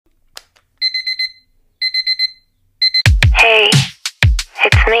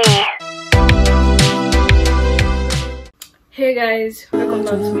Hey guys, welcome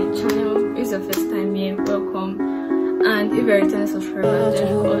back to my channel. If it's your first time here, welcome, and if you're a returning subscriber,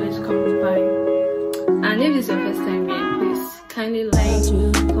 then always come by. And if it's your first time here, please kindly like,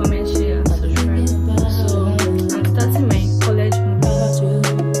 comment, share and subscribe. So I'm starting my college movie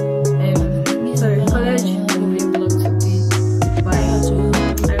vlog today by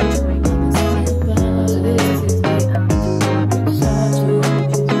arranging my comments. Today is Tuesday and I'm going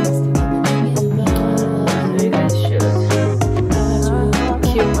to so you guys should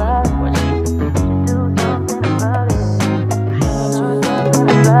keep watching.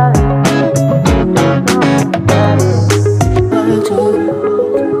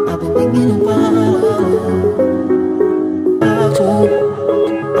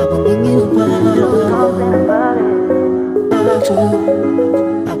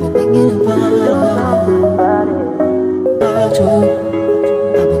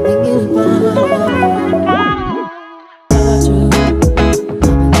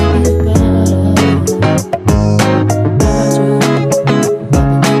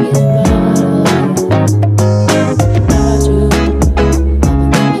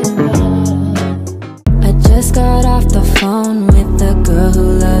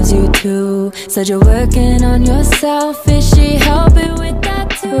 Said you're working on yourself. Is she helping with that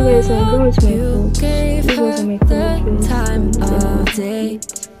too? Okay, so I'm going to my You gave her the time of day.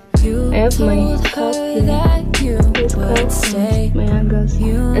 I have my cup here, this cup and my hangers. I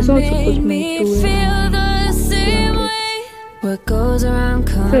just want to put my towel. What goes around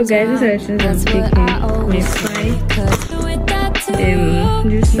comes So guys, these are the things I'm taking. My fry,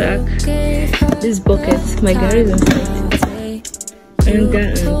 this sack, this bucket, my garage is inside, anger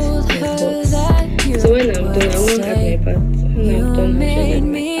and my box. So when I'm done, I won't have my part. When I'm done,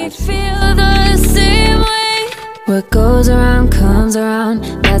 I'll show my part. What goes around comes around.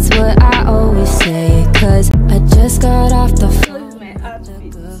 That's what I always say. Cause I just got off the phone. This is my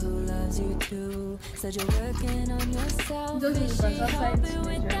outfit. Said you're working on yourself. Those are the outside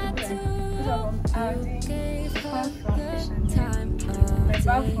my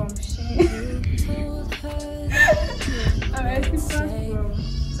bag from Shein. I'm actually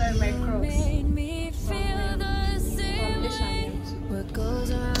from my Crocs. What goes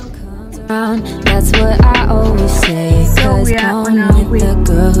around comes around. That's what I always say. Cause come with the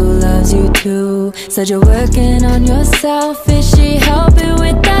girl who loves you too. Said you're working on yourself. Is she helping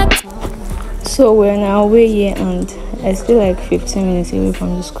with that? So we're on our way here and I still like 15 minutes away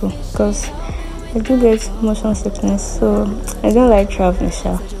from the school because I do get motion sickness, so I don't like traveling,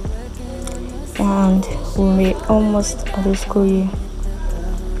 and we're almost at the school year.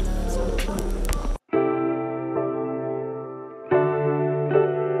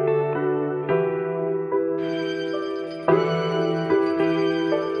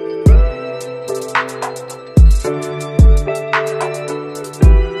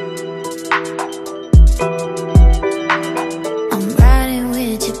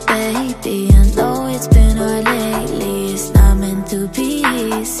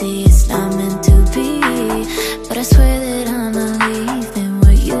 It's not meant to be, but I swear that I'm not leaving.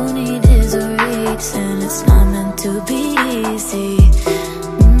 What you need is a reason. It's not meant to be easy.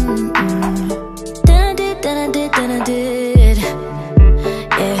 Then I did,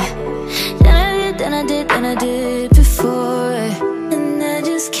 yeah. Then I did before, and I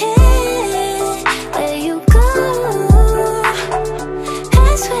just can't let you go.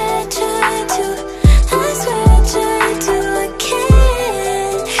 I swear I tried to, I swear I tried to, I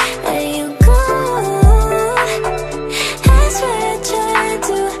can't let you go. I swear I tried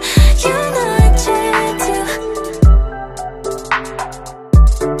to, you know I tried to.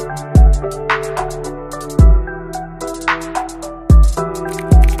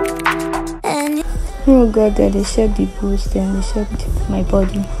 And Oh god, that they checked the boots, then they checked my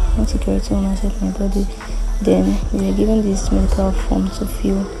body. One security woman checked my body. Then we were given this medical form to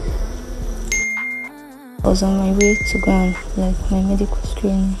fill. I was on my way to go and like my medical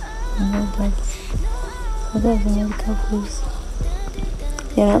screening and all that. So that's the medical place.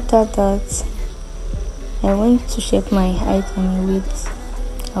 Then after that, I went to check my height and my weight.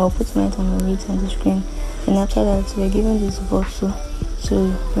 I will put my height and my weight on the screen. And after that, we were given this bottle to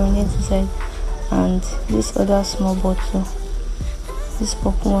urinate inside, and this other small bottle, this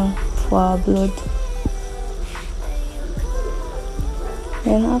purple one for our blood.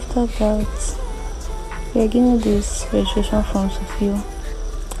 Then after that, we are given this registration form to fill.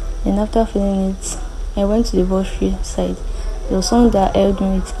 And after filling it, I went to the bursary side. There was someone that helped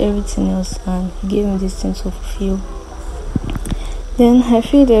me with everything else and he gave me this thing to fulfill. Then I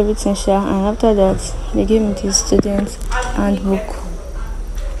filled everything, and after that, they gave me this student handbook.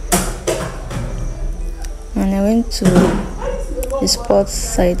 And I went to the sports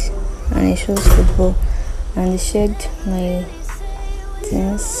side, and it shows football, and they checked my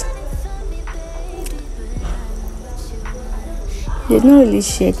things. They don't really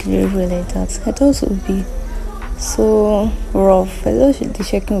check very well like that. I thought it would be so rough. I thought the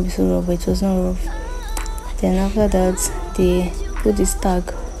checking would be so rough, but it was not rough. Then after that, they put this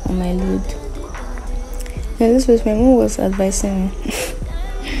tag on my load. And this was my mom was advising me.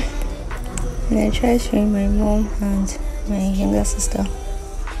 And I tried showing my mom and my younger sister.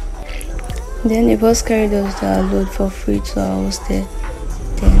 Then the bus carried us the load for free, so I was there.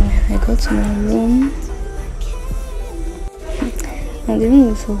 Then I got to my room, and the room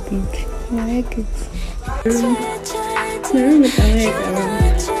was so big. I like it. The room is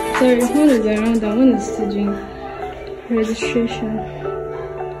around. Sorry, one is around and one is still doing registration.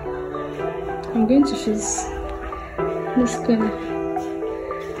 I'm going to choose this corner.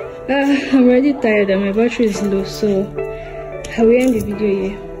 I'm already tired and my battery is low, so I will end the video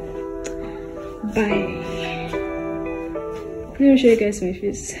here. Bye. Let me show you guys my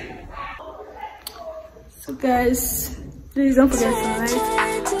face. So guys, please don't forget to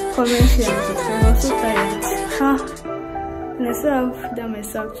like, comment, share, and subscribe. I'm so tired. And I still have done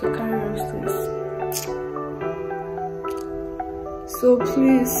myself to carry upstairs. So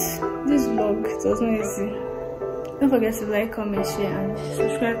please, this vlog was not easy. Don't forget to like, comment, share, and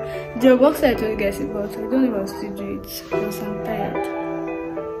subscribe. The box I told you guys about, I don't know if I'll still do it because I'm tired.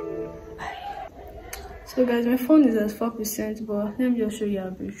 Bye. So guys, my phone is at 4%, but let me just show you how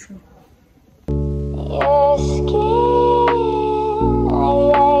beautiful.